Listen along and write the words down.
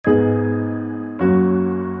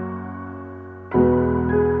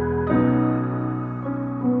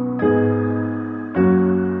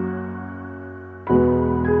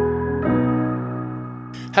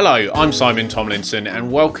Hello, I'm Simon Tomlinson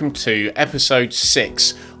and welcome to episode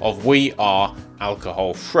 6 of We Are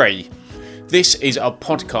Alcohol Free. This is a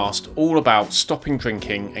podcast all about stopping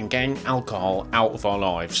drinking and getting alcohol out of our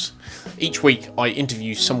lives. Each week I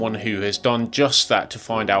interview someone who has done just that to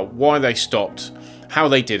find out why they stopped, how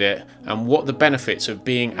they did it, and what the benefits of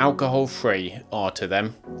being alcohol free are to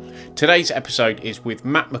them. Today's episode is with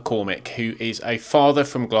Matt McCormick, who is a father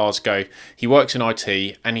from Glasgow. He works in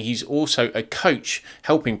IT and he's also a coach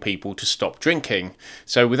helping people to stop drinking.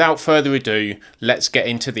 So without further ado, let's get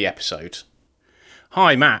into the episode.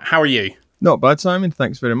 Hi Matt, how are you? Not bad, Simon.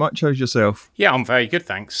 Thanks very much. How's yourself? Yeah, I'm very good,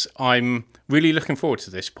 thanks. I'm really looking forward to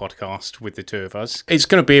this podcast with the two of us. It's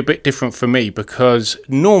going to be a bit different for me because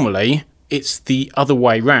normally it's the other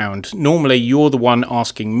way round. Normally you're the one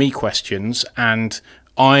asking me questions and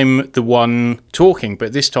I'm the one talking,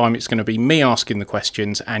 but this time it's going to be me asking the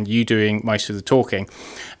questions and you doing most of the talking.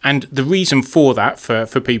 And the reason for that, for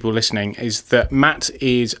people listening, is that Matt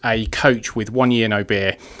is a coach with 1 Year No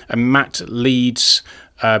Beer, and Matt leads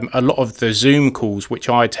a lot of the Zoom calls which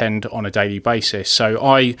I attend on a daily basis. So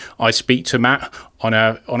I speak to Matt on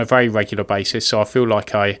a very regular basis, so I feel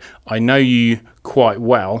like I know you quite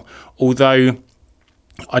well, although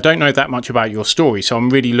I don't know that much about your story, so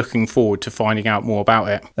I'm really looking forward to finding out more about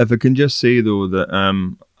it. If I can just say, though,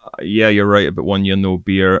 that, yeah, you're right about 1 Year No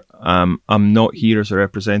Beer. I'm not here as a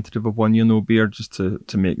representative of 1 Year No Beer, just to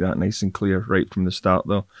make that nice and clear right from the start,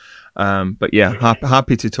 though. But yeah,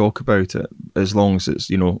 happy to talk about it, as long as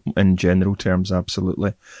it's, in general terms,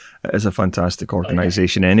 absolutely. It is a fantastic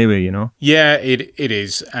organisation anyway, Yeah, it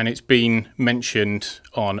is, and it's been mentioned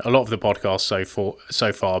on a lot of the podcasts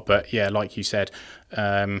so far, but yeah, like you said,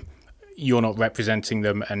 you're not representing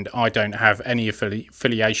them and I don't have any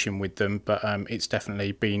affiliation with them, but it's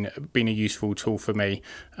definitely been a useful tool for me,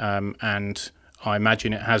 and I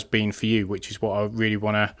imagine it has been for you, which is what I really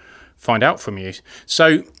want to find out from you.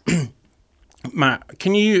 So Matt,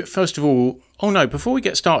 can you first of all, before we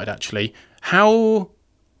get started actually, how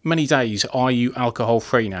many days are you alcohol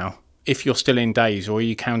free now, if you're still in days, or are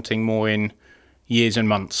you counting more in years and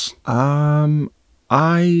months?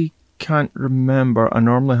 I can't remember. I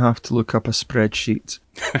normally have to look up a spreadsheet.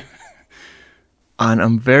 And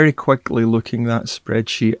I'm very quickly looking that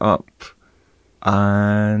spreadsheet up,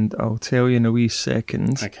 and I'll tell you in a wee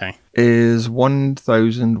second. Okay. Is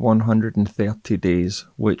 1,130 days,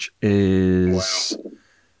 which is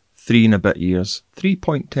 3 and a bit years,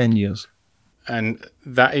 3.10 years. And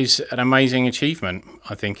that is an amazing achievement.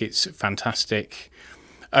 I think it's fantastic.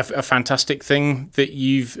 A fantastic thing that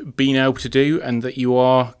you've been able to do and that you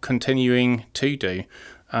are continuing to do.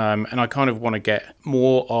 And I kind of want to get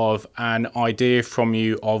more of an idea from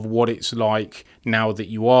you of what it's like now that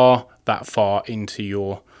you are that far into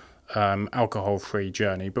your alcohol-free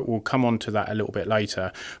journey. But we'll come on to that a little bit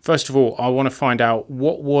later. First of all, I want to find out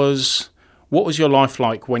what was your life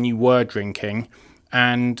like when you were drinking,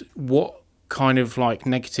 and what kind of like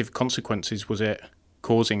negative consequences was it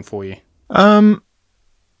causing for you?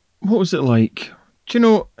 What was it like? Do you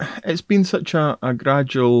know, it's been such a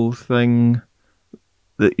gradual thing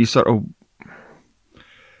that you sort of...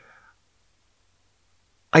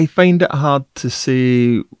 I find it hard to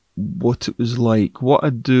say what it was like. What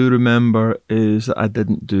I do remember is that I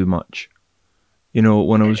didn't do much.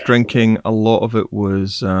 When I was drinking, a lot of it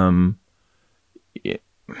was... I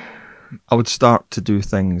would start to do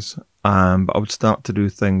things, but I would start to do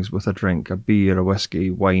things with a drink, a beer, a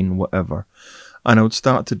whiskey, wine, whatever. And I would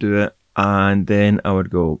start to do it, and then I would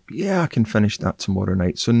go, yeah, I can finish that tomorrow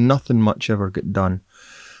night. So nothing much ever got done.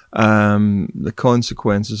 The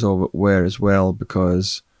consequences of it were as well,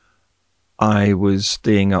 because I was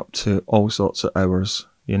staying up to all sorts of hours.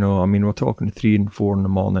 We're talking 3 and 4 in the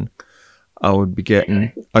morning. I'd be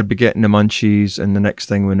getting the munchies, and the next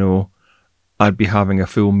thing we know, I'd be having a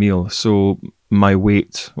full meal. So my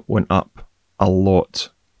weight went up a lot.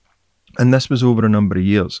 And this was over a number of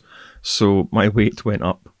years. So my weight went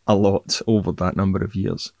up a lot over that number of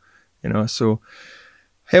years. So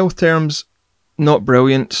health terms, not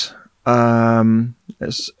brilliant.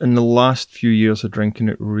 It's in the last few years of drinking,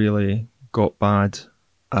 it really got bad.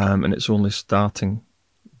 And it's only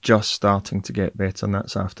just starting to get better, and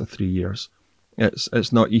that's after 3 years.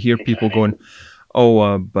 It's not, you hear people going,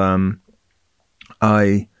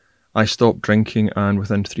 I stopped drinking and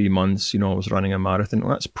within 3 months, I was running a marathon.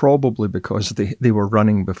 Well, that's probably because they were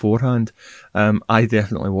running beforehand. I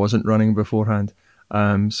definitely wasn't running beforehand.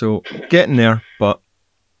 So getting there, but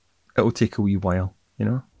it'll take a wee while,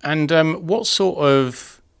 And what sort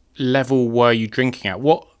of level were you drinking at?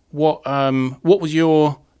 What was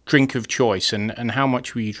your drink of choice, and how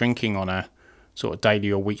much were you drinking on a sort of daily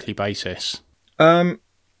or weekly basis?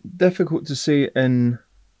 difficult to say in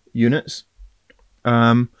units.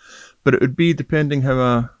 But it would be depending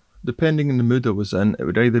on the mood I was in. It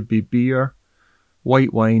would either be beer,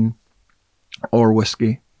 white wine, or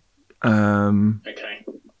whiskey. Okay.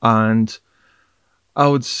 And I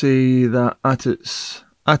would say that at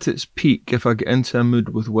its peak, if I get into a mood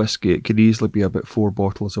with whiskey, it could easily be about 4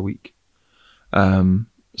 bottles a week,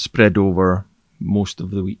 spread over most of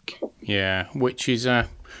the week. Yeah, which is a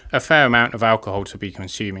fair amount of alcohol to be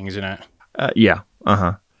consuming, isn't it? Yeah.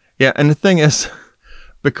 Yeah, and the thing is,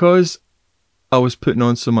 because I was putting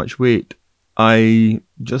on so much weight, I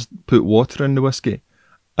just put water in the whiskey.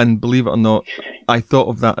 And believe it or not, I thought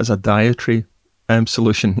of that as a dietary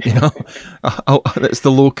solution, you know. It's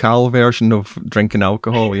the low-cal version of drinking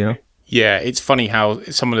alcohol, you know. Yeah, it's funny how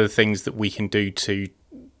some of the things that we can do to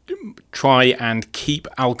try and keep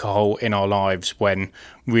alcohol in our lives when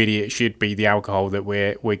really it should be the alcohol that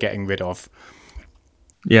we're getting rid of.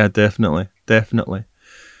 Yeah, definitely.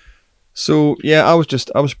 So yeah, I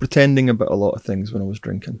was pretending about a lot of things when I was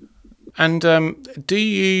drinking. And do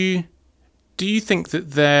you think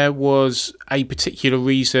that there was a particular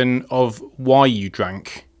reason of why you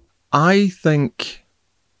drank? I think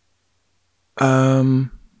I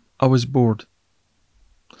was bored.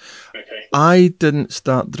 Okay. I didn't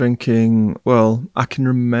start drinking. Well, I can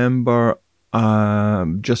remember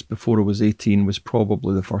just before I was 18 was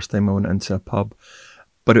probably the first time I went into a pub.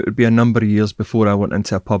 But it would be a number of years before I went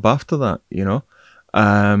into a pub after that, you know,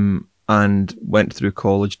 and went through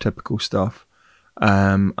college, typical stuff.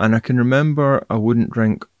 And I can remember I wouldn't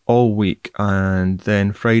drink all week, and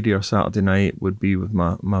then Friday or Saturday night would be with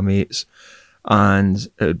my mates, and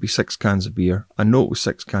it would be 6 cans of beer. I know it was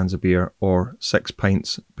 6 cans of beer or 6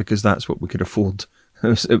 pints because that's what we could afford.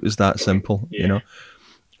 It was that simple, you know,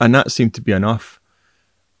 and that seemed to be enough,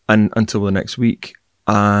 and until the next week.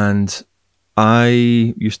 And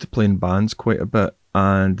I used to play in bands quite a bit,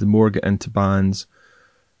 and the more I get into bands,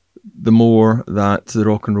 the more that the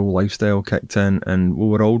rock and roll lifestyle kicked in, and we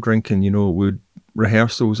were all drinking, you know, we'd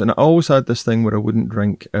rehearsals, and I always had this thing where I wouldn't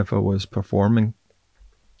drink if I was performing,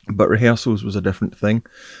 but rehearsals was a different thing.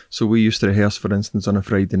 So we used to rehearse, for instance, on a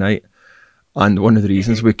Friday night, and one of the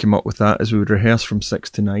reasons we came up with that is we would rehearse from 6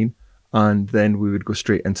 to 9, and then we would go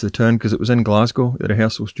straight into the town because it was in Glasgow. The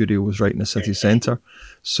rehearsal studio was right in the city centre,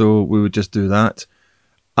 so we would just do that.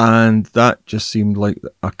 And that just seemed like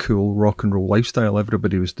a cool rock and roll lifestyle.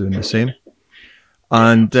 Everybody was doing the same.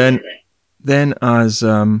 And then as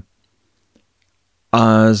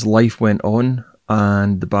life went on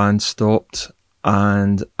and the band stopped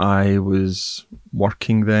and I was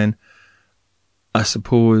working then, I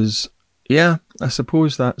suppose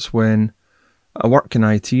that's when I work in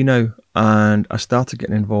IT now, and I started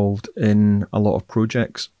getting involved in a lot of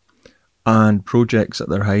projects. And projects at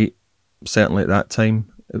their height, certainly at that time,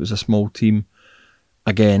 it was a small team.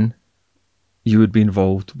 Again, you would be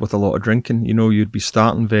involved with a lot of drinking. You know, you'd be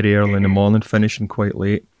starting very early in the morning, finishing quite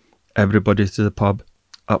late. Everybody to the pub,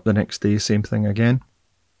 up the next day, same thing again.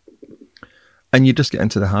 And you just get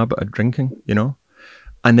into the habit of drinking, you know.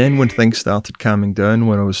 And then when things started calming down,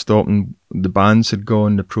 when I was stopping, the bands had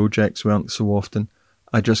gone, the projects weren't so often,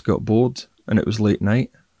 I just got bored, and it was late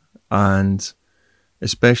night. And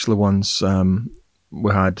especially once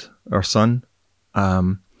we had our son,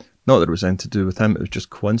 not that it was anything to do with him, it was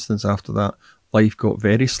just coincidence after that. Life got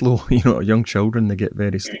very slow. You know, young children, they get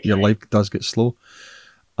your life does get slow.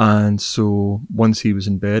 And so once he was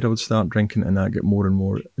in bed, I would start drinking, and that get more and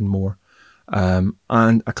more and more.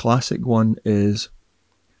 And a classic one is,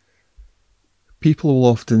 people will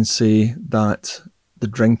often say that the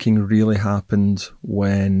drinking really happened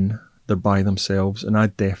when they're by themselves, and I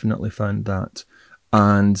definitely found that.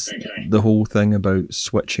 And the whole thing about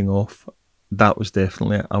switching off, that was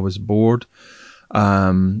definitely it. I was bored.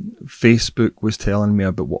 Facebook was telling me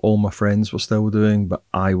about what all my friends were still doing, but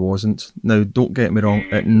I wasn't. Now, don't get me wrong,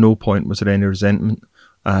 at no point was there any resentment.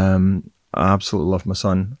 I absolutely love my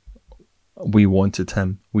son. We wanted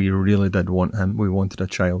him. We really did want him. We wanted a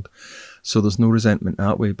child. So there's no resentment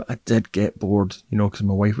that way, but I did get bored, you know, because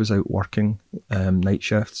my wife was out working night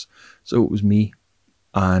shifts. So it was me,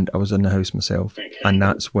 and I was in the house myself. And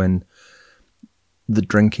that's when the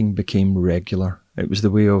drinking became regular. It was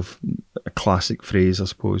the way of, a classic phrase, I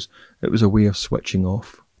suppose, it was a way of switching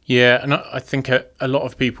off. Yeah, and I think a lot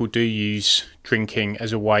of people do use drinking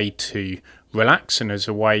as a way to relax and as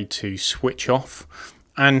a way to switch off.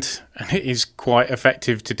 And it is quite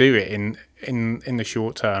effective to do it in the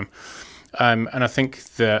short term. And I think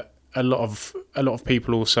that a lot of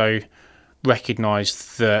people also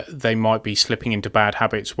recognise that they might be slipping into bad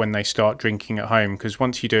habits when they start drinking at home, because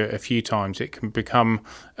once you do it a few times, it can become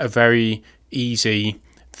a very easy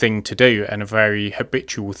thing to do and a very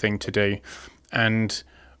habitual thing to do. And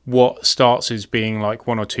what starts as being like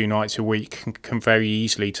 1 or 2 nights a week can very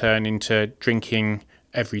easily turn into drinking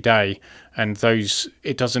every day. And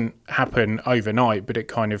it doesn't happen overnight, but it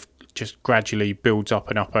kind of just gradually builds up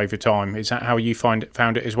and up over time. Is that how you found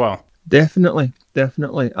it as well? Definitely.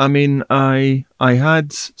 I mean, I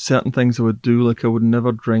had certain things I would do, like I would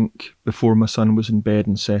never drink before my son was in bed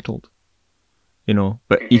and settled,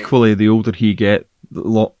 But equally, the older he got, the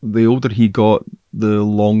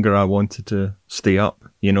longer I wanted to stay up,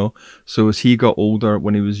 So as he got older,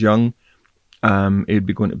 when he was young, he'd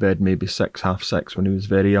be going to bed maybe 6, half 6. When he was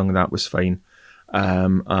very young, that was fine.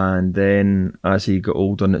 And then as he got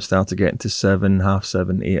older and it started getting to 7, half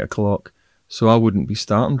 7, 8 o'clock, so I wouldn't be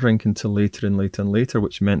starting drinking till later and later and later,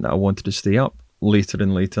 which meant that I wanted to stay up later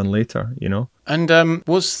and later and later, And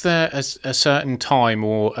was there a certain time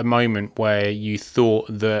or a moment where you thought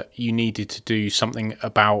that you needed to do something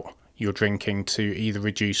about your drinking to either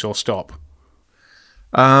reduce or stop?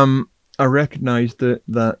 I recognised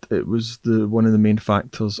that it was one of the main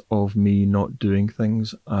factors of me not doing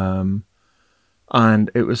things.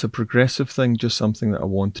 And it was a progressive thing, just something that I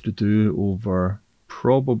wanted to do over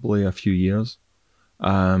probably a few years,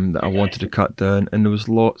 that I wanted to cut down. And there was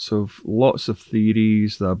lots of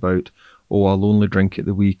theories about, I'll only drink at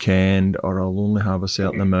the weekend, or I'll only have a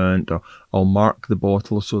certain amount, or I'll mark the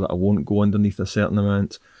bottle so that I won't go underneath a certain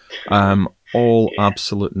amount. All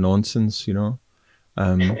absolute nonsense,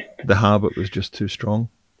 The habit was just too strong.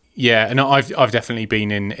 Yeah, and I've definitely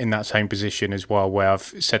been in that same position as well, where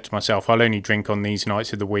I've said to myself, I'll only drink on these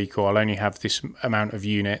nights of the week, or I'll only have this amount of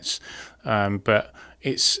units. But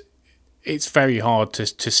it's very hard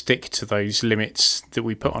to stick to those limits that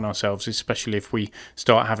we put on ourselves, especially if we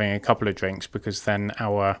start having a couple of drinks, because then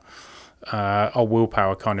our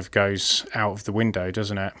willpower kind of goes out of the window,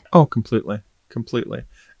 doesn't it? Oh, completely.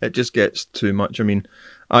 It just gets too much. I mean,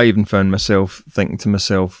 I even found myself thinking to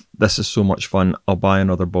myself, this is so much fun, I'll buy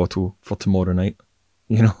another bottle for tomorrow night.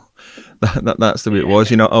 That's the way it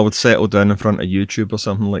was. I would settle down in front of YouTube or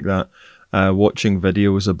something like that, watching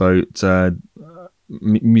videos about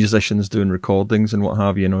musicians doing recordings and what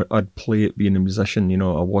have you. I'd play it being a musician.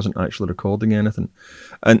 I wasn't actually recording anything.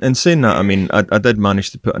 And saying that, I mean, I did manage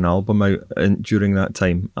to put an album out during that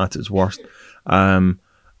time at its worst.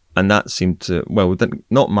 And that seemed to,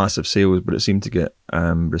 not massive sales, but it seemed to get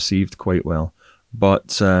received quite well.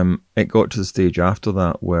 But it got to the stage after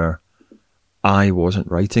that where I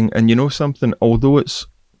wasn't writing. And something, although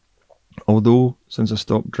since I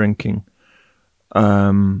stopped drinking,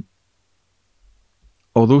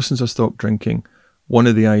 one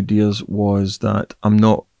of the ideas was that I'm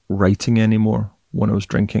not writing anymore when I was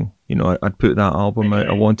drinking. I'd put that album out,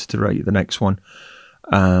 I wanted to write the next one.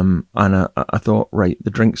 And I thought, right,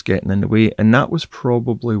 the drink's getting in the way. And that was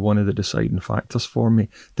probably one of the deciding factors for me.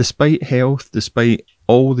 Despite health, despite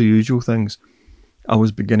all the usual things, I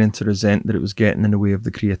was beginning to resent that it was getting in the way of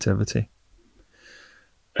the creativity.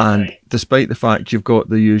 And despite the fact you've got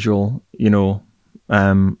the usual,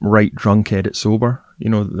 write drunk, edit sober,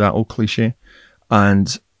 that old cliche.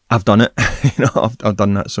 And I've done it. I've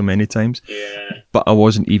done that so many times. Yeah. But I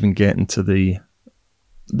wasn't even getting to the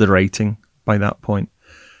writing by that point.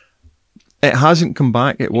 It hasn't come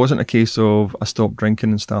back. It wasn't a case of I stopped drinking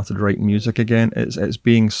and started writing music again. It's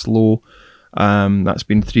being slow. That's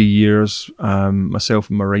been 3 years. Myself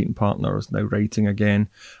and my writing partner is now writing again.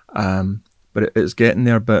 But it's getting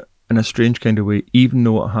there, but in a strange kind of way. Even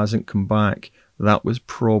though it hasn't come back, that was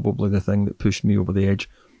probably the thing that pushed me over the edge.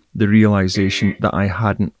 The realisation that I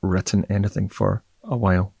hadn't written anything for a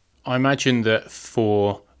while. I imagine that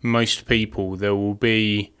for most people there will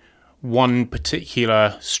be one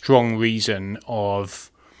particular strong reason of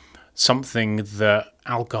something that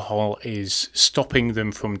alcohol is stopping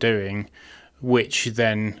them from doing, which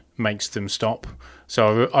then makes them stop.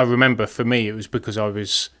 So I remember for me it was because I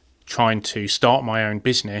was trying to start my own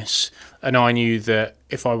business, and I knew that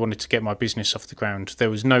if I wanted to get my business off the ground, there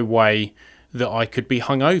was no way that I could be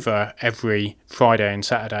hungover every Friday and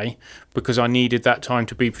Saturday, because I needed that time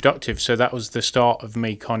to be productive. So that was the start of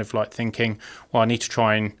me kind of like thinking, well, I need to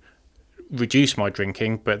try and reduce my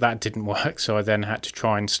drinking, but that didn't work, so I then had to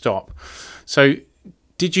try and stop. So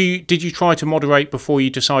did you try to moderate before you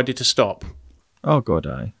decided to stop? Oh God,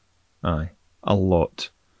 aye, a lot.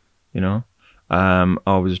 I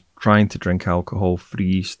was trying to drink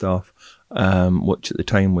alcohol-free stuff, which at the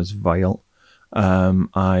time was vile.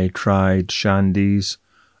 I tried shandies,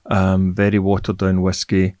 very watered down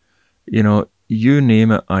whiskey. You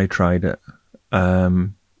name it, I tried it.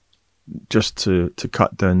 Just to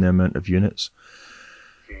cut down the amount of units.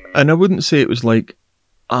 And I wouldn't say it was like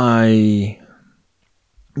I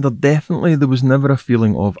there was never a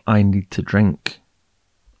feeling of I need to drink.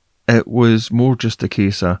 It was more just a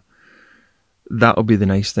case of that'll be the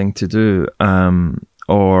nice thing to do,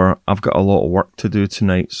 or I've got a lot of work to do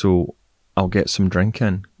tonight, so I'll get some drink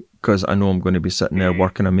in because I know I'm going to be sitting there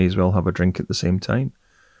working. I may as well have a drink at the same time.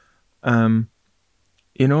 So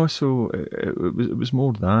it was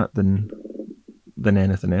more that than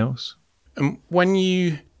anything else. And when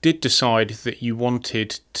you did decide that you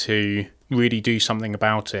wanted to really do something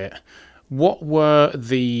about it, what were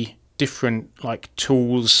the different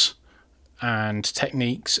tools and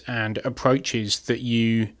techniques and approaches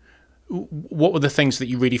what were the things that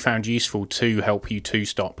you really found useful to help you to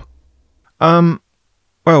stop?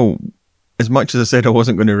 Well, as much as I said I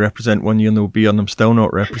wasn't going to represent 1 Year No Beer, and I'm still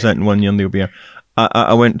not representing 1 Year No Beer,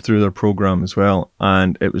 I went through their program as well,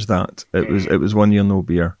 and it was that. It was 1 Year No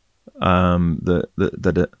Beer that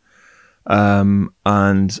did it.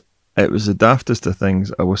 And it was the daftest of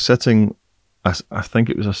things. I was sitting, I think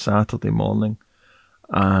it was a Saturday morning,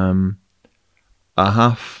 a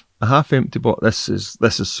half empty bottle. This is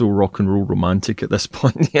so rock and roll romantic at this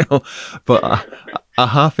point, but a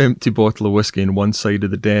half empty bottle of whiskey on one side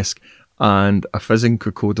of the desk and a fizzing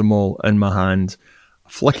Cocodamol in my hand,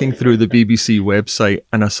 flicking through the BBC website,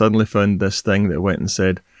 and I suddenly found this thing that went and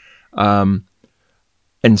said,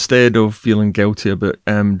 instead of feeling guilty about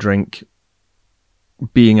drink,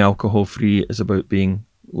 being alcohol free is about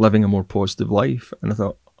living a more positive life. And I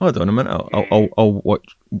thought, hold on a minute, I'll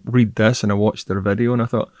read this, and I watched their video, and I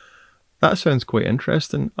thought, that sounds quite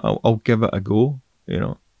interesting. I'll give it a go,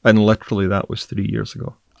 And literally that was 3 years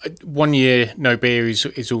ago. 1 Year No Beer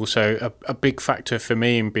is also a big factor for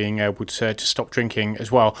me in being able to stop drinking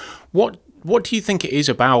as well. What do you think it is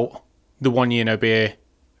about the 1 Year No Beer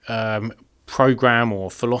program or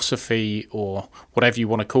philosophy or whatever you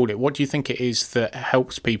want to call it? What do you think it is that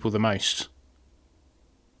helps people the most?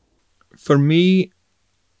 For me,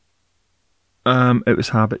 it was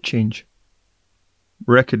habit change.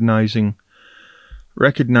 Recognizing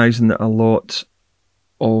that a lot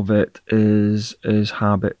of it is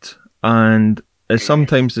habit, and as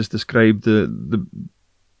sometimes it's described,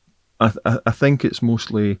 I think it's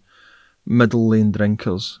mostly middle lane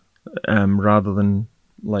drinkers, rather than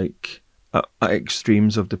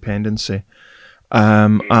extremes of dependency,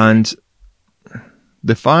 and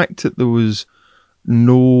the fact that there was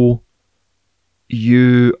no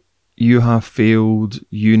you have failed,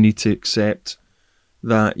 you need to accept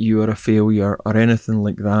that you are a failure or anything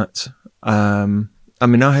like that.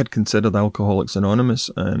 I had considered Alcoholics Anonymous,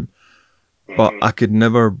 but I could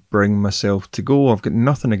never bring myself to go. I've got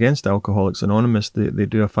nothing against Alcoholics Anonymous. They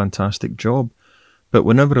do a fantastic job. But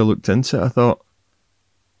whenever I looked into it, I thought,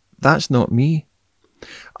 that's not me.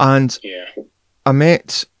 And I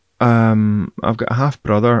met, I've got a half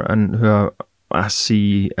brother, and who I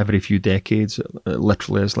see every few decades. It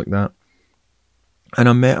literally is like that. And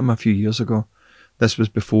I met him a few years ago. This was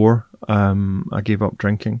before I gave up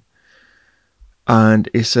drinking. And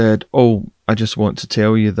he said, "Oh, I just want to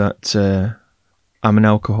tell you that I'm an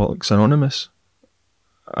Alcoholics Anonymous."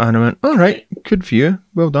 And I went, "All right, good for you,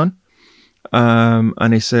 well done."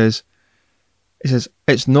 And he says,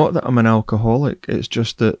 "It's not that I'm an alcoholic, it's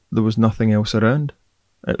just that there was nothing else around.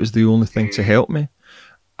 It was the only thing to help me."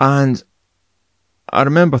 And I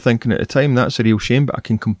remember thinking at the time, that's a real shame, but I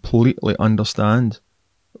can completely understand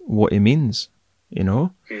what he means, I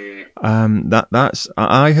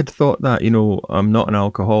had thought that, I'm not an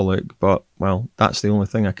alcoholic, but, well, that's the only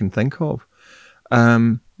thing I can think of.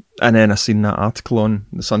 And then I seen that article on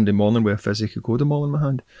the Sunday morning with a fizzy Cocodamol in my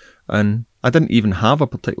hand, and I didn't even have a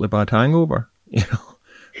particularly bad hangover,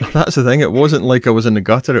 That's the thing. It wasn't like I was in the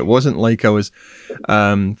gutter. It wasn't like I was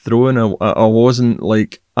throwing. I wasn't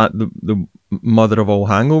like at the mother of all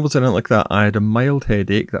hangovers or anything like that. I had a mild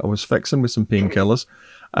headache that I was fixing with some painkillers,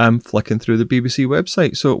 flicking through the BBC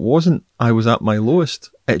website. So it wasn't I was at my lowest.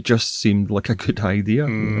 It just seemed like a good idea.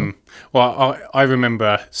 Well, I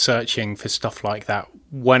remember searching for stuff like that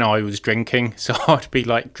when I was drinking. So I'd be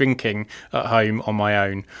drinking at home on my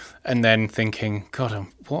own and then thinking, God,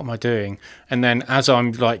 what am I doing? And then as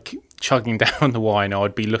I'm chugging down the wine,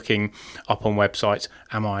 I'd be looking up on websites,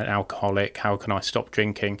 am I an alcoholic? How can I stop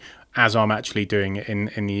drinking? As I'm actually doing it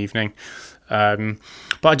in the evening.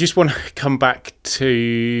 But I just want to come back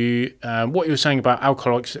to what you were saying about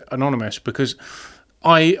Alcoholics Anonymous, because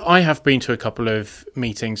I have been to a couple of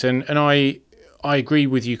meetings and I agree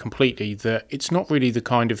with you completely that it's not really the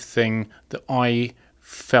kind of thing that I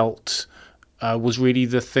felt was really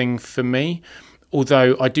the thing for me,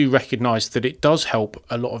 although I do recognise that it does help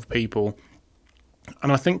a lot of people.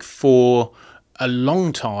 And I think for a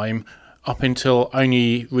long time, up until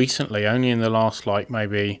only recently, only in the last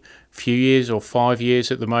maybe few years or 5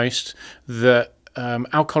 years at the most, that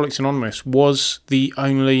Alcoholics Anonymous was the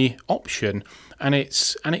only option, and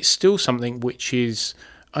it's still something which is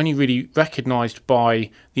only really recognised by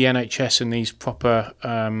the NHS and these proper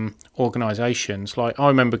organisations. Like, I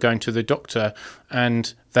remember going to the doctor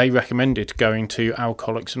and they recommended going to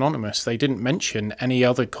Alcoholics Anonymous. They didn't mention any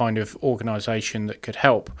other kind of organisation that could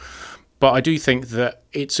help. But I do think that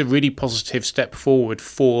it's a really positive step forward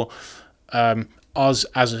for us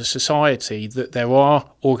as a society, that there are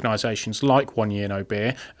organisations like 1 Year No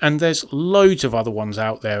Beer, and there's loads of other ones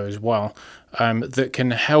out there as well, that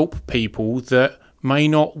can help people that may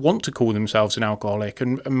not want to call themselves an alcoholic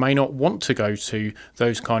and may not want to go to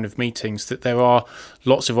those kind of meetings, that there are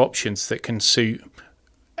lots of options that can suit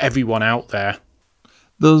everyone out there.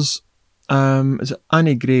 There's, is it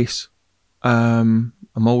Annie Grace? I'm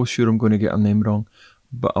always sure I'm going to get her name wrong,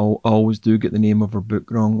 but I always do get the name of her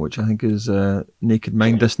book wrong, which I think is Naked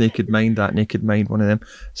Mind, This Naked Mind, That Naked Mind, one of them.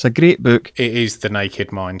 It's a great book. It is The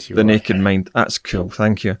Naked Mind. The Naked Mind. That's cool,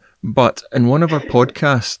 thank you. But in one of her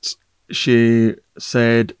podcasts, she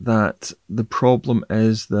said that the problem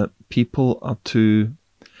is that people are too...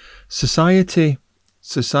 Society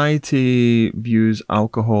views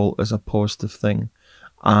alcohol as a positive thing,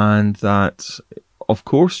 and that, of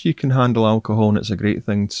course, you can handle alcohol and it's a great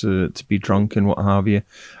thing to be drunk and what have you.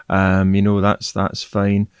 That's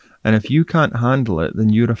fine. And if you can't handle it, then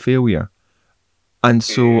you're a failure. And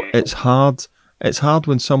so it's hard. It's hard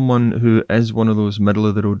when someone who is one of those middle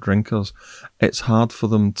of the road drinkers, it's hard for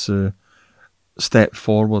them to step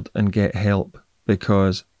forward and get help,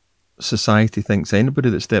 because society thinks anybody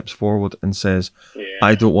that steps forward and says,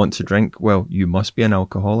 I don't want to drink, well, you must be an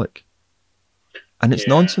alcoholic. And it's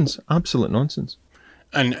nonsense, absolute nonsense.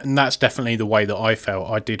 And that's definitely the way that I felt.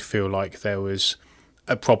 I did feel like there was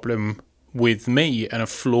a problem with me and a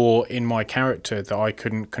flaw in my character, that I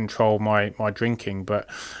couldn't control my drinking. But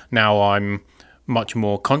now I'm much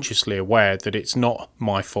more consciously aware that it's not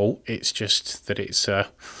my fault. It's just that it's a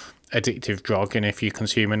addictive drug, and if you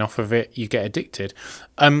consume enough of it, you get addicted.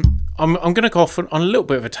 I'm going to go off on a little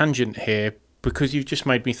bit of a tangent here, because you've just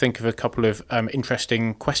made me think of a couple of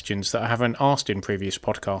interesting questions that I haven't asked in previous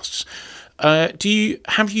podcasts.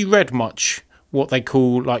 Have you read much what they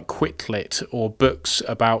call quit lit, or books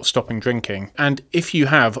about stopping drinking? And if you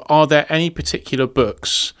have, are there any particular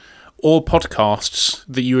books or podcasts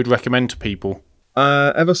that you would recommend to people?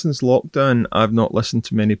 Ever since lockdown, I've not listened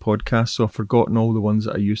to many podcasts, so I've forgotten all the ones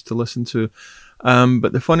that I used to listen to.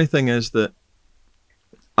 But the funny thing is that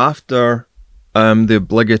after the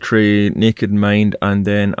obligatory Naked Mind, and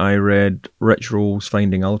then I read Rich Roll's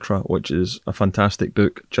Finding Ultra, which is a fantastic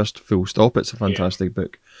book, just full stop, it's a fantastic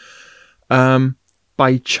book.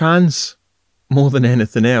 By chance, more than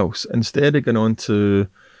anything else, instead of going on to,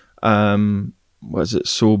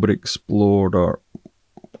 Sober Explored, or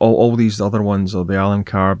all these other ones, or the Alan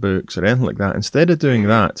Carr books, or anything like that, instead of doing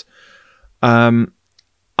that,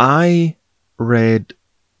 I read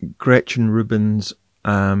Gretchen Rubin's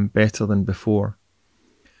Better Than Before.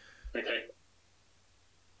 Okay.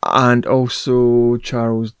 And also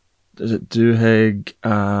Charles, is it Duhigg?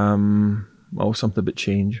 Something about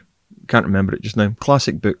change. Can't remember it just now.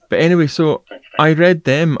 Classic book. But anyway, so I read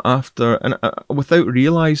them after, and without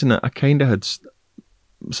realising it, I kind of had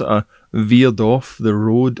sort of veered off the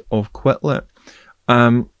road of Quitlet.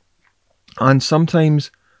 And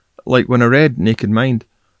sometimes, like when I read Naked Mind,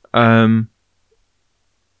 I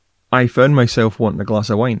found myself wanting a glass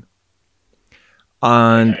of wine.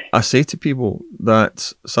 And I say to people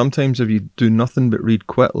that sometimes if you do nothing but read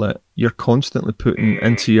Quitlet, you're constantly putting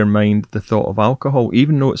into your mind the thought of alcohol,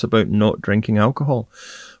 even though it's about not drinking alcohol.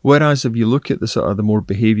 Whereas if you look at the sort of the more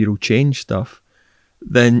behavioural change stuff,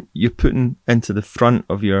 then you're putting into the front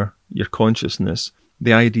of your consciousness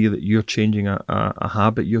the idea that you're changing a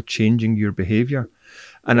habit, you're changing your behaviour.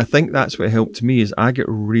 And I think that's what helped me, is I get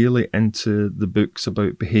really into the books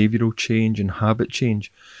about behavioural change and habit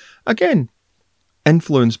change. Again,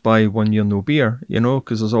 influenced by 1 Year No Beer,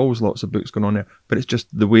 because there's always lots of books going on there, but it's just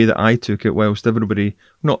the way that I took it, whilst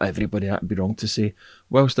not everybody, that'd be wrong to say,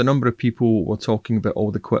 whilst a number of people were talking about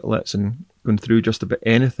all the quitlets and going through just about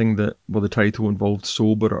anything that, the title involved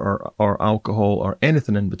sober or alcohol or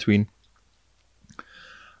anything in between,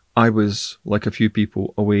 I was, like a few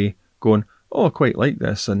people, away going, I quite like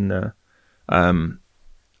this, and the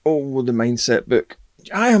Mindset book.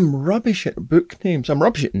 I am rubbish at book names. I'm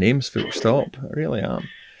rubbish at names, full stop. I really am.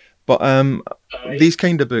 But these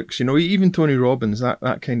kind of books, even Tony Robbins,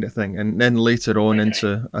 that kind of thing. And then later on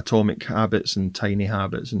into Atomic Habits and Tiny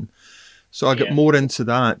Habits. And so I got more into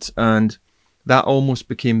that. And that almost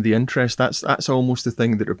became the interest. That's almost the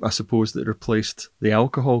thing that I suppose that replaced the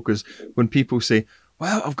alcohol. Because when people say,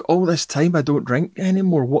 "Well, I've got all this time, I don't drink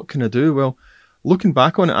anymore. What can I do?" Well, looking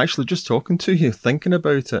back on it, actually, just talking to you, thinking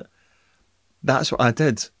about it, that's what I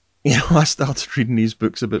did. I started reading these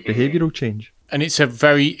books about behavioural change. And it's a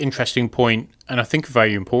very interesting point, and I think a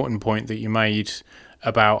very important point that you made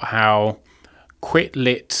about how Quit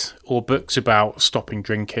Lit or books about stopping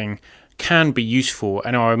drinking can be useful.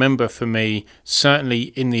 And I remember for me,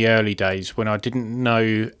 certainly in the early days when I didn't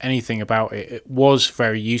know anything about it, it was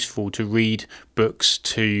very useful to read books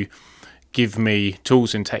to give me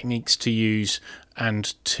tools and techniques to use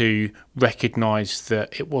and to recognise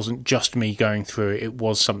that it wasn't just me going through it, it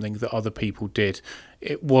was something that other people did.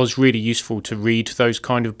 It was really useful to read those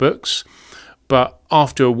kind of books. But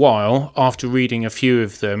after a while, after reading a few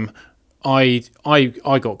of them, I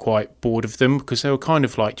got quite bored of them because they were kind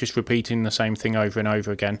of like just repeating the same thing over and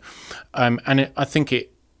over again. I think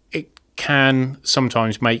it can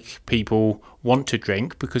sometimes make people want to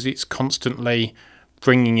drink because it's constantly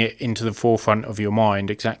bringing it into the forefront of your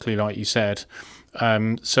mind, exactly like you said.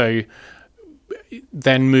 So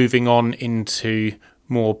then moving on into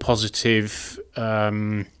more positive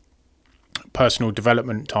personal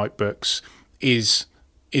development type books is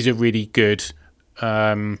a really good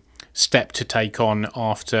step to take on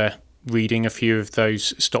after reading a few of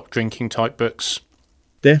those stop drinking type books.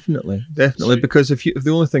 Definitely, because if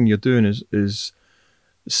the only thing you're doing is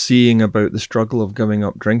seeing about the struggle of giving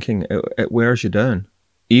up drinking, it wears you down.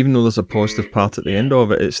 Even though there's a positive part at the end of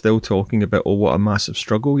it, it's still talking about, oh, what a massive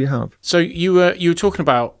struggle you have. So you were talking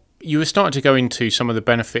about, you were starting to go into some of the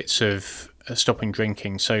benefits of stopping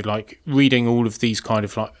drinking. So like reading all of these kind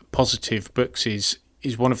of like positive books is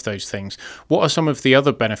one of those things. What are some of the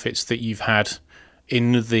other benefits that you've had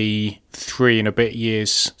in the 3 and a bit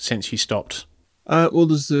years since you stopped? Well,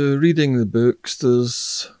 there's the reading the books,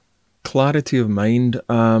 there's clarity of mind.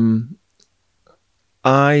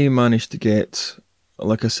 I managed to get,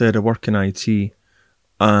 like I said, I work in IT,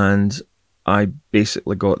 and I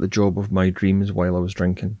basically got the job of my dreams while I was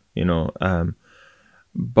drinking,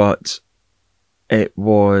 but it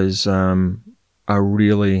was a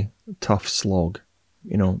really tough slog.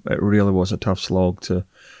 It really was a tough slog to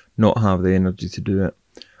not have the energy to do it.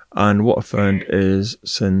 And what I found is,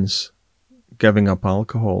 since giving up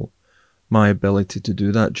alcohol, my ability to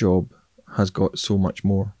do that job has got so much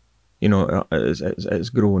more. It's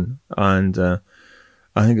grown, and I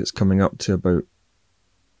think it's coming up to about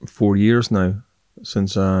 4 years now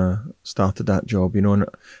since I started that job. And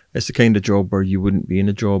it's the kind of job where you wouldn't be in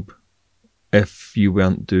a job if you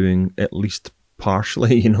weren't doing at least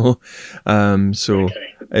partially, so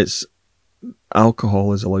it's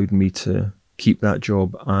alcohol has allowed me to keep that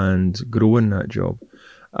job and grow in that job.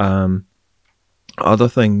 Other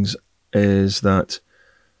things is that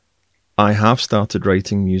I have started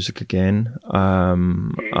writing music again.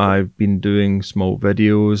 I've been doing small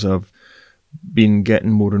videos. I've been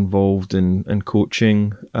getting more involved in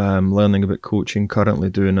coaching, learning about coaching, currently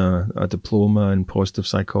doing a diploma in positive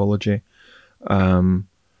psychology.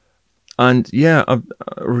 And yeah, I've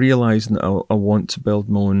realised that I want to build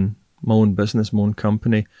my own business, my own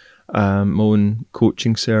company, my own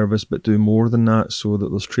coaching service, but do more than that, so that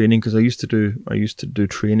there's training. Because I used to do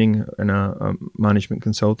training in a management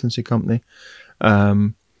consultancy company,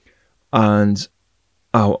 and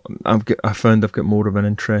I found I've got more of an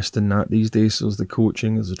interest in that these days. So there's the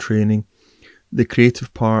coaching, there's the training, the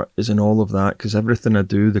creative part is in all of that, because everything I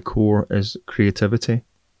do, the core is creativity,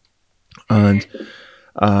 and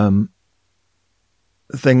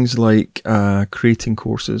things like creating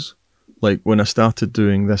courses. Like when I started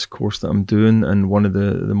doing this course that I'm doing, and one of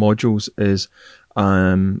the modules is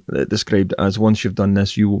described as, once you've done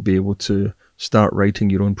this, you will be able to start writing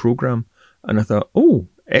your own program. And I thought, oh,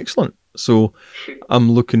 excellent. So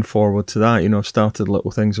I'm looking forward to that. I've started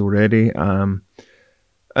little things already, and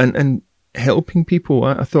helping people.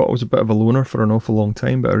 I thought I was a bit of a loner for an awful long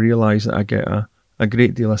time, but I realised that I get a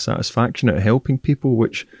great deal of satisfaction out of helping people,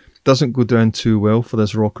 which doesn't go down too well for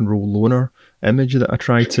this rock and roll loner image that I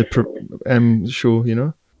try to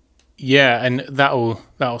show, Yeah, and that all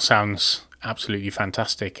sounds absolutely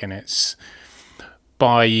fantastic. And it's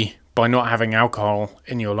by not having alcohol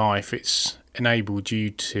in your life, it's enabled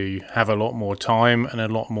you to have a lot more time and a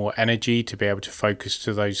lot more energy to be able to focus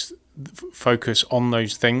on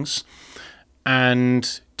those things,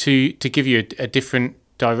 and to give you a different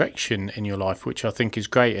direction in your life, which I think is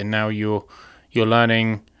great. And now you're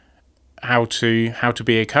learning how to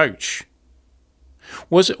be a coach.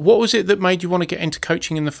 What was it that made you want to get into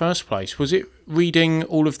coaching in the first place? Was it reading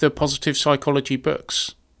all of the positive psychology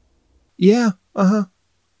books? Yeah,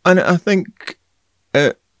 And I think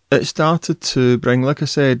it started to bring, like I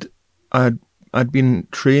said, I'd been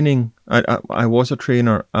training. I was a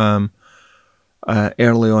trainer early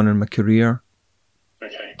on in my career,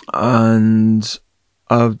 Okay. and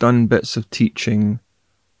I've done bits of teaching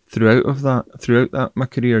throughout that my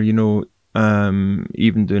career. You know,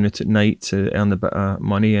 even doing it at night to earn a bit of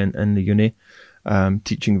money in the uni,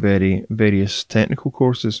 teaching various technical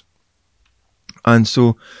courses, and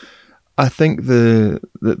so I think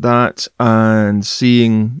that and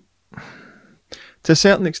seeing, to a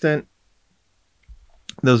certain extent,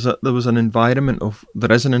 there is an environment of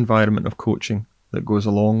coaching that goes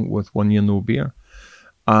along with 1 Year No Beer,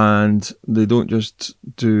 and they don't just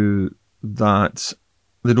do that.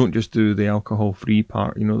 They don't just do the alcohol-free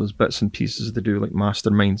part. You know, there's bits and pieces they do, like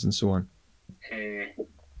masterminds and so on.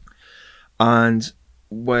 And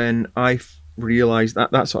when I realised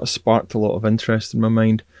that sort of sparked a lot of interest in my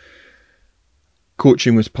mind.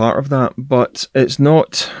 Coaching was part of that, but it's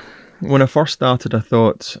not. When I first started, I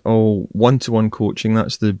thought, oh, one-to-one coaching,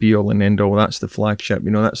 that's the be-all and end-all, that's the flagship,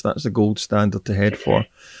 you know, that's the gold standard to head for.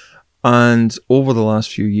 And over the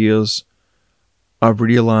last few years, I've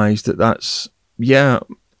realised that's, yeah,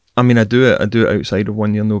 I mean, I do it outside of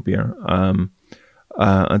 1 Year No Beer.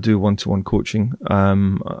 I do one-to-one coaching,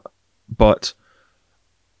 but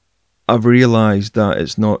I've realised that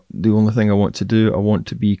it's not the only thing I want to do. I want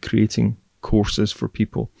to be creating courses for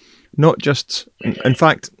people, not just, in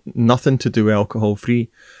fact, nothing to do alcohol free.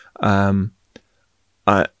 I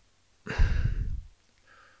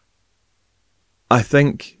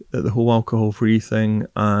think that the whole alcohol free thing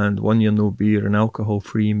and 1 Year No Beer and alcohol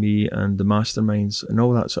free me and the masterminds and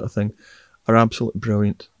all that sort of thing are absolutely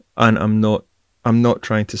brilliant. And I'm not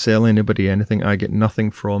trying to sell anybody anything. I get nothing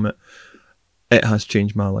from it. It has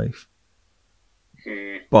changed my life.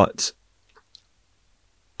 But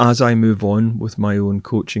as I move on with my own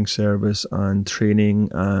coaching service and training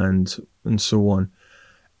and so on,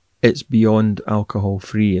 it's beyond alcohol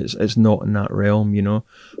free. It's not in that realm, you know.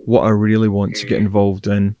 What I really want to get involved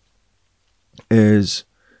in is,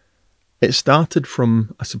 it started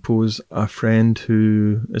from, I suppose, a friend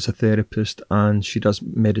who is a therapist and she does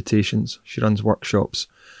meditations. She runs workshops,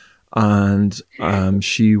 and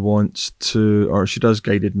she does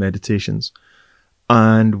guided meditations.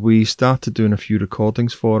 And we started doing a few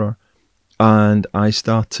recordings for her, and I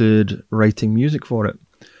started writing music for it.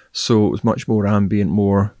 So it was much more ambient,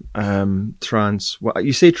 more trance. Well,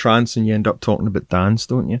 you say trance and you end up talking about dance,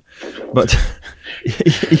 don't you? But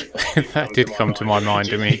that did come to my mind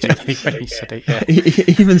immediately when you said it. Yeah.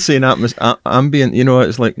 Even saying ambient, you know,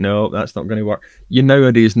 it's like, no, that's not going to work. You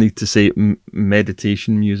nowadays need to say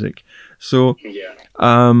meditation music. So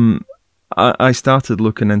I started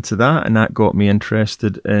looking into that, and that got me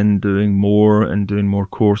interested in doing more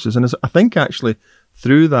courses. And I think actually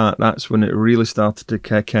through that's when it really started to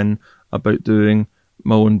kick in about doing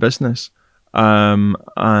my own business.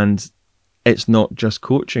 And it's not just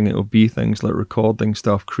coaching, it'll be things like recording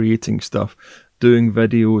stuff, creating stuff, doing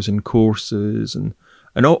videos and courses and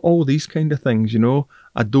all these kind of things, you know.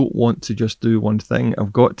 I don't want to just do one thing.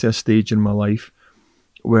 I've got to a stage in my life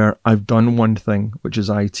where I've done one thing, which is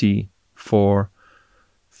IT, for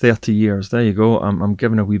 30 years. There you go. I'm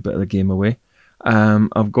giving a wee bit of the game away.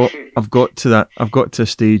 I've got to a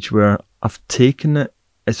stage where I've taken it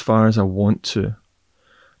as far as I want to,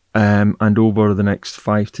 and over the next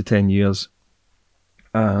 5 to 10 years,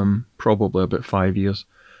 probably about 5 years,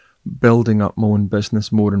 building up my own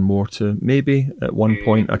business more and more to maybe at one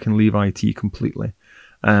point I can leave IT completely.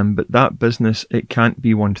 But that business, it can't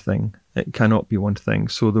be one thing. It cannot be one thing.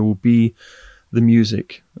 So there will be the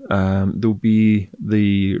music, there'll be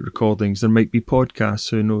the recordings, there might be podcasts,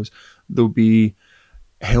 who knows. There'll be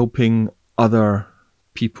helping other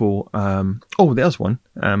people. Oh, there's one,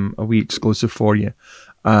 a wee exclusive for you.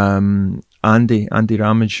 Andy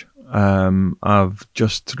Ramage, I've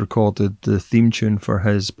just recorded the theme tune for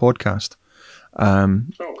his podcast. Oh,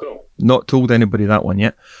 cool. Not told anybody that one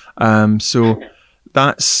yet. So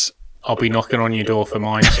that's... I'll be knocking on your door for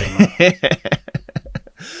mine soon.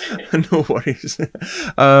 No worries.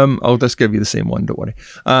 I'll just give you the same one, don't worry.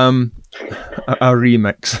 A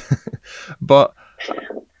remix. But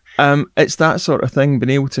it's that sort of thing,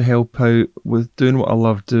 being able to help out with doing what I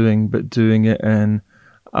love doing, but doing it in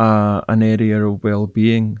an area of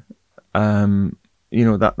well-being. You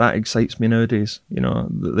know, that excites me nowadays. You know,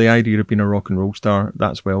 the idea of being a rock and roll star,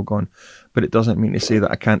 that's well gone. But it doesn't mean to say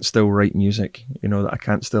that I can't still write music, you know, that I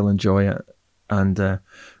can't still enjoy it, and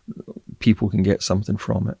people can get something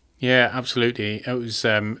from it. Yeah, absolutely. It was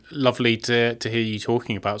lovely to hear you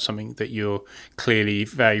talking about something that you're clearly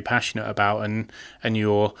very passionate about, and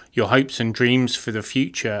your hopes and dreams for the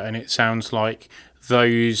future. And it sounds like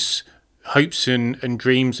those hopes and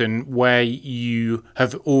dreams and where you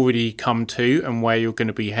have already come to and where you're going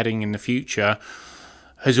to be heading in the future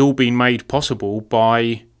has all been made possible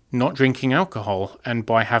by not drinking alcohol and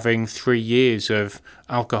by having 3 years of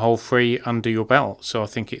alcohol free under your belt. So I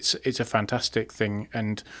think it's a fantastic thing,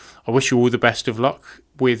 and I wish you all the best of luck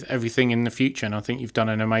with everything in the future. And I think you've done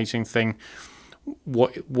an amazing thing,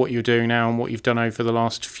 what you're doing now and what you've done over the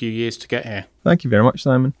last few years to get here. Thank you very much,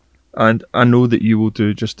 Simon. And I know that you will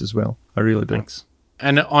do just as well. I really do. Thanks.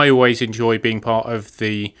 And I always enjoy being part of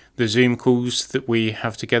the Zoom calls that we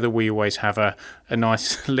have together. We always have a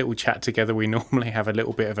nice little chat together. We normally have a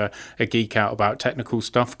little bit of a geek out about technical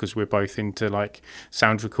stuff because we're both into like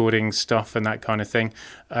sound recording stuff and that kind of thing.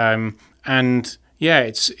 And yeah,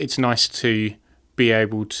 it's nice to be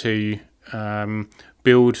able to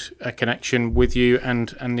build a connection with you and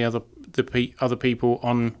the other people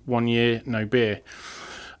on 1 year no beer.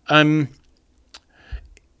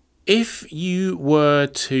 If you were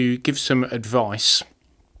to give some advice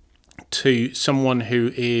to someone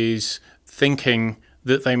who is thinking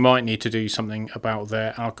that they might need to do something about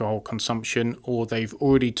their alcohol consumption, or they've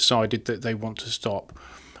already decided that they want to stop,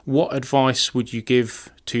 what advice would you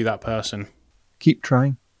give to that person? Keep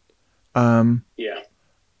trying. Yeah.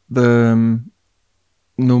 No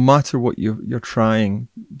matter what you're trying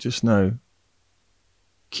just now,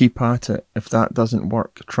 keep at it. If that doesn't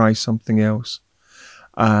work, try something else.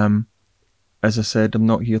 As I said, I'm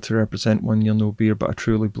not here to represent 1 Year No Beer, but I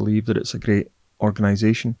truly believe that it's a great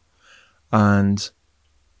organisation, and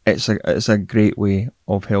it's a great way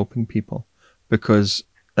of helping people because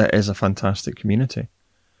it is a fantastic community,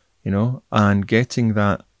 and getting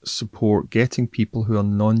that support, getting people who are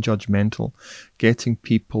non-judgmental, getting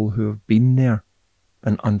people who have been there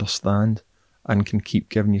and understand and can keep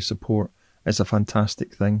giving you support is a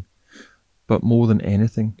fantastic thing. But more than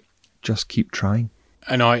anything, just keep trying.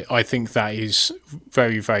 And I think that is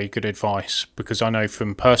very, very good advice, because I know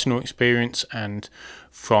from personal experience and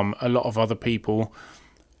from a lot of other people,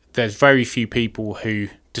 there's very few people who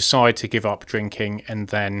decide to give up drinking and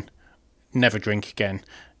then never drink again.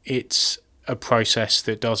 It's a process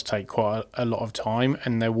that does take quite a lot of time,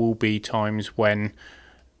 and there will be times when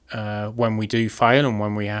we do fail and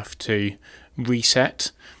when we have to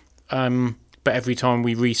reset. But every time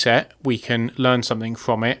we reset, we can learn something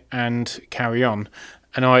from it and carry on.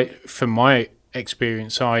 And from my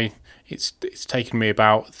experience, it's taken me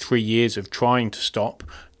about 3 years of trying to stop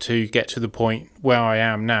to get to the point where I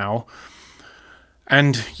am now.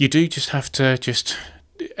 And you do just have to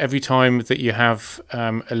every time that you have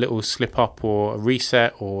a little slip up or a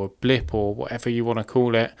reset or a blip or whatever you want to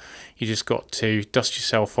call it, you just got to dust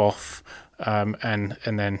yourself off and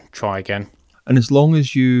then try again. And as long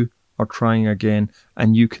as you are trying again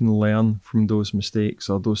and you can learn from those mistakes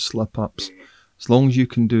or those slip-ups, as long as you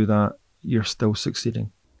can do that, you're still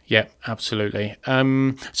succeeding. Yeah, absolutely.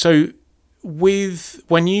 So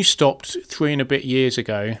when you stopped 3 and a bit years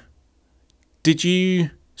ago, did you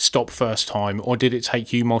stop first time or did it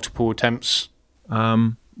take you multiple attempts?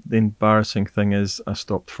 The embarrassing thing is I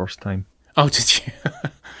stopped first time. Oh, did you?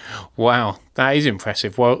 Wow, that is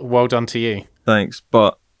impressive. Well done to you. Thanks.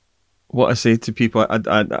 But what I say to people,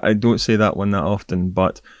 I don't say that one that often,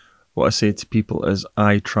 but what I say to people is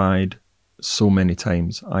I tried so many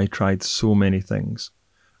times. I tried so many things,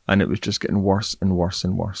 and it was just getting worse and worse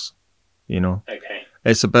and worse, Okay.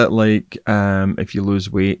 It's a bit like if you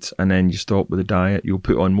lose weight and then you stop with the diet, you'll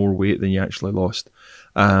put on more weight than you actually lost.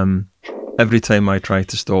 Every time I tried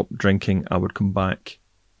to stop drinking, I would come back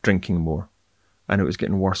drinking more, and it was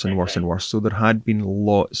getting worse and worse and worse. So there had been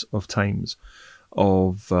lots of times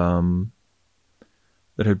of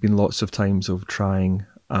trying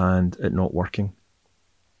and it not working.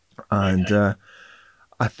 And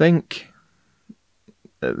I think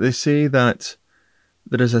they say that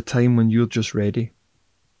there is a time when you're just ready,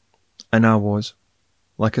 and I was.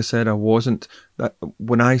 Like I said, I wasn't. That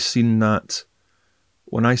when I seen that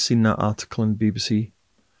article in BBC,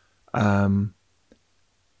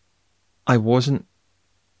 I wasn't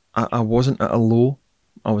at a low.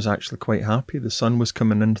 I was actually quite happy. The sun was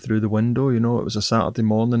coming in through the window. It was a Saturday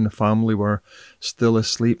morning. The family were still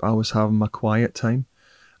asleep. I was having my quiet time.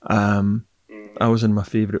 I was in my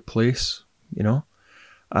favourite place,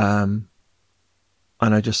 and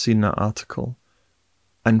I just seen that article.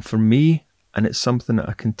 And for me, and it's something that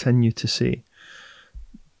I continue to say,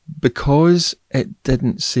 because it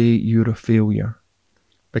didn't say you're a failure,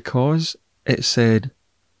 because it said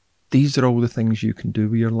these are all the things you can do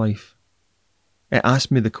with your life. It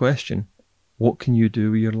asked me the question, what can you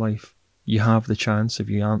do with your life? You have the chance. If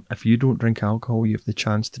you don't drink alcohol, you have the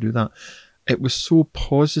chance to do that. It was so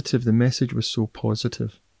positive. The message was so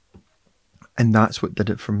positive. And that's what did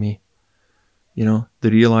it for me. You know,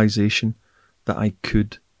 the realization that I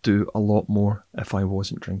could do a lot more if I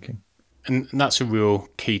wasn't drinking. And that's a real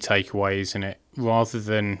key takeaway, isn't it? Rather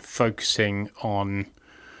than focusing on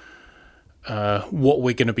what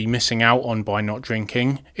we're going to be missing out on by not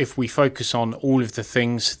drinking, if we focus on all of the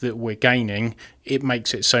things that we're gaining, it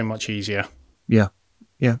makes it so much easier. Yeah,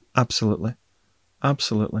 absolutely.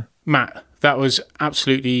 Absolutely. Matt, that was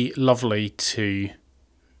absolutely lovely to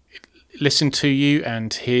listen to you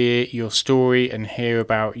and hear your story and hear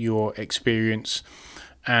about your experience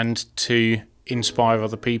and to inspire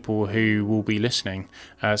other people who will be listening.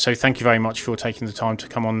 So thank you very much for taking the time to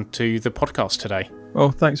come on to the podcast today.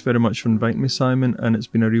 Well, thanks very much for inviting me, Simon, and it's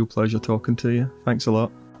been a real pleasure talking to you. Thanks a lot.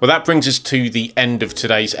 Well, that brings us to the end of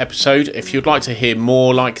today's episode. If you'd like to hear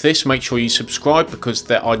more like this, make sure you subscribe because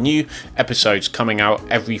there are new episodes coming out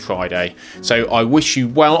every Friday. So I wish you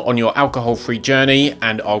well on your alcohol-free journey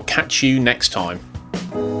and I'll catch you next time.